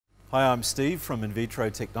Hi, I'm Steve from In Vitro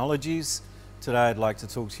Technologies. Today I'd like to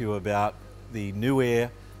talk to you about the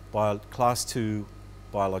NuAire Class 2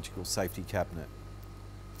 Biological Safety Cabinet.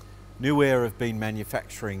 NuAire have been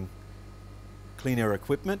manufacturing clean air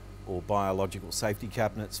equipment or biological safety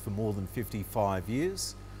cabinets for more than 55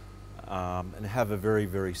 years and have a very,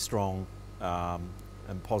 very strong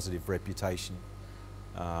and positive reputation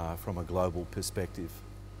from a global perspective.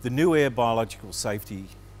 The NuAire Biological Safety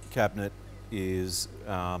Cabinet is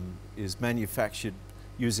manufactured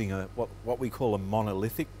using what we call a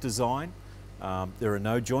monolithic design. There are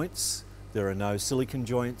no joints, there are no silicon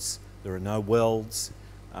joints, there are no welds,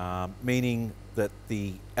 meaning that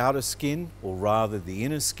the outer skin, or rather the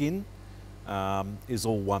inner skin, is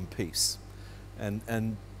all one piece.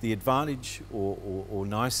 And the advantage or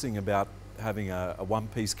nice thing about having a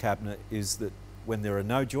one-piece cabinet is that when there are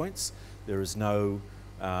no joints, there is no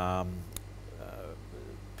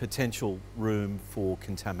potential room for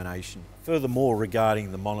contamination. Furthermore,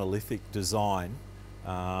 regarding the monolithic design,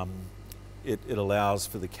 it allows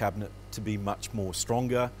for the cabinet to be much more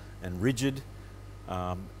stronger and rigid,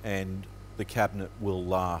 and the cabinet will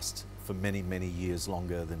last for many, many years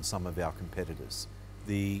longer than some of our competitors.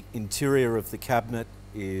 The interior of the cabinet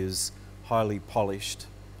is highly polished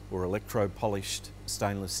or electro-polished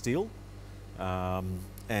stainless steel,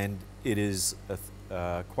 and it is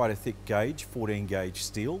quite a thick gauge, 14 gauge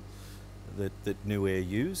steel that NuAire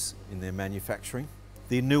use in their manufacturing.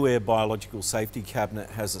 The NuAire Biological Safety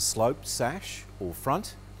Cabinet has a sloped sash or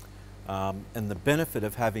front, and the benefit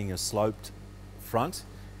of having a sloped front,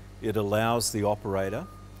 it allows the operator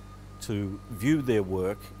to view their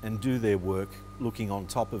work and do their work looking on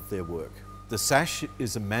top of their work. The sash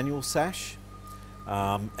is a manual sash,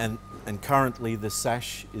 and currently the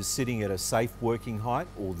sash is sitting at a safe working height,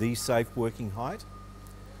 or the safe working height,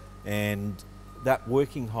 and that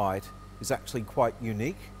working height is actually quite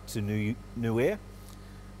unique to NuAire.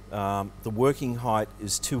 The working height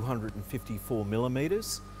is 254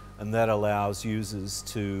 millimeters, and that allows users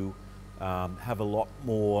to have a lot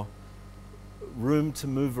more room to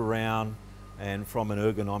move around, and from an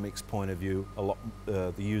ergonomics point of view,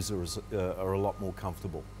 the users are a lot more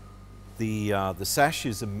comfortable. The sash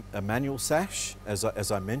is a manual sash,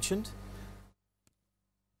 as I mentioned.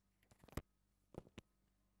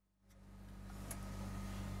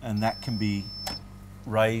 And that can be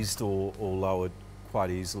raised or lowered quite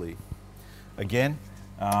easily. Again,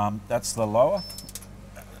 that's the lower,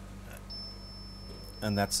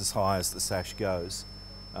 and that's as high as the sash goes,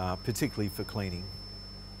 particularly for cleaning.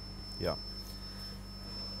 Yeah.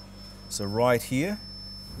 So right here,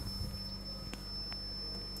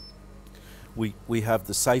 we have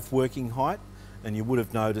the safe working height, and you would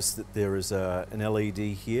have noticed that there is an LED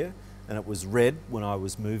here, and it was red when I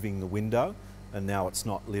was moving the window, and now it's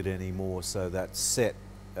not lit anymore, so that's set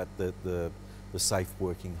at the safe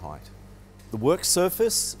working height. The work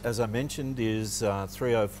surface, as I mentioned, is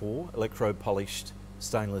 304 electro-polished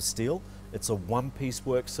stainless steel. It's a one-piece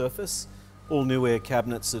work surface. All NuAire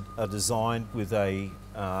cabinets are designed with a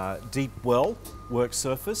deep well work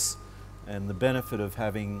surface, and the benefit of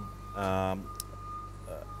having a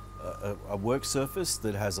work surface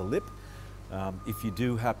that has a lip, if you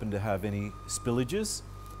do happen to have any spillages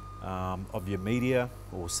of your media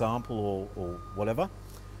or sample or whatever,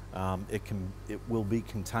 it will be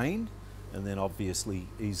contained and then obviously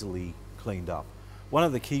easily cleaned up. One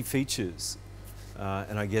of the key features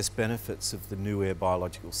and I guess benefits of the NuAire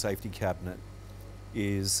Biological Safety Cabinet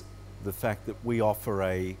is the fact that we offer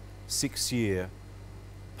a 6-year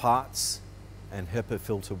parts and Hepa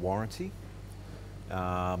filter warranty,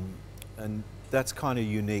 and that's kind of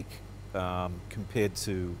unique compared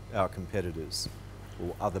to our competitors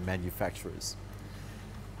or other manufacturers.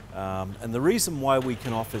 And the reason why we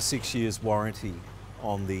can offer 6 years warranty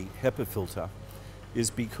on the Hepa filter is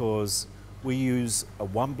because we use a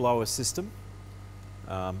one blower system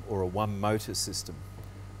or a one motor system.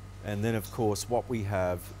 And then of course what we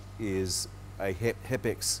have is a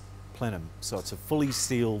Hepex plenum. So it's a fully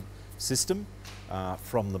sealed system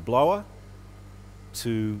from the blower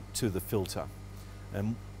to the filter.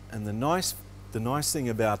 And the nice thing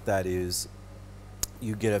about that is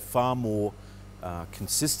you get a far more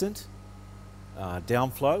consistent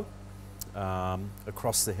downflow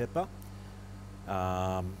across the Hepa,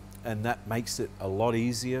 and that makes it a lot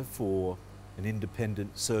easier for an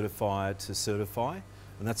independent certifier to certify.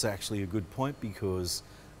 And that's actually a good point, because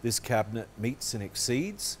this cabinet meets and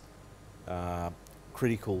exceeds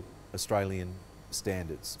critical Australian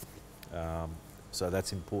standards. So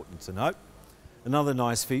that's important to note. Another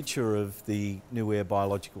nice feature of the NuAire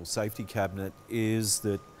Biological Safety Cabinet is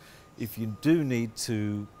that if you do need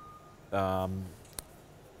to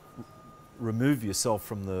remove yourself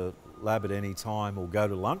from the lab at any time or go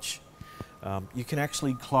to lunch, you can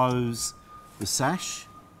actually close the sash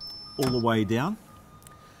all the way down.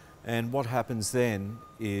 And what happens then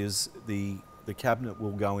is the cabinet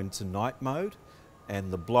will go into night mode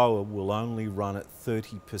and the blower will only run at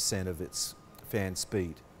 30% of its fan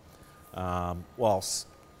speed, whilst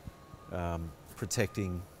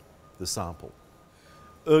protecting the sample.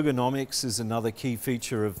 Ergonomics is another key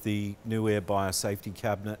feature of the NuAire Biosafety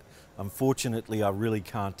Cabinet. Unfortunately, I really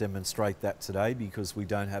can't demonstrate that today because we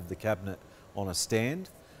don't have the cabinet on a stand,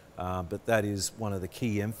 but that is one of the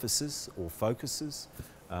key emphasis or focuses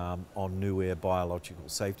on NuAire Biological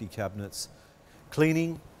Safety Cabinets.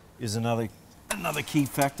 Cleaning is another key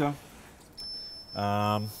factor.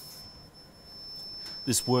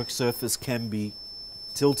 This work surface can be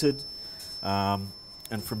tilted,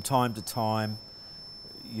 and from time to time,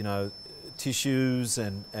 you know, tissues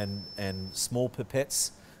and small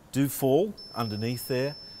pipettes do fall underneath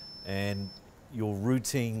there, and your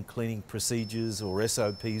routine cleaning procedures or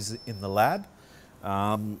SOPs in the lab,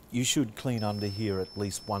 you should clean under here at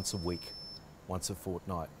least once a week, once a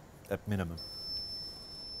fortnight at minimum.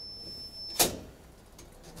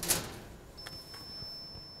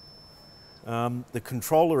 The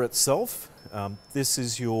controller itself, this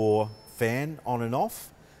is your fan on and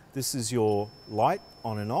off. This is your light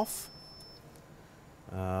on and off.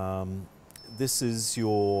 This is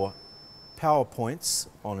your power points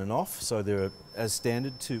on and off. So they're, as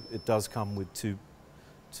standard, it does come with two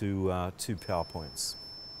power points.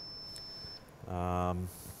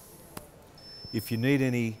 If you need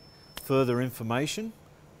any further information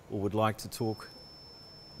or would like to talk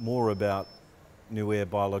more about NuAire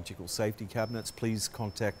Biological Safety Cabinets, please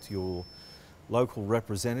contact your local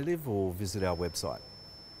representative or visit our website.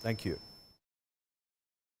 Thank you.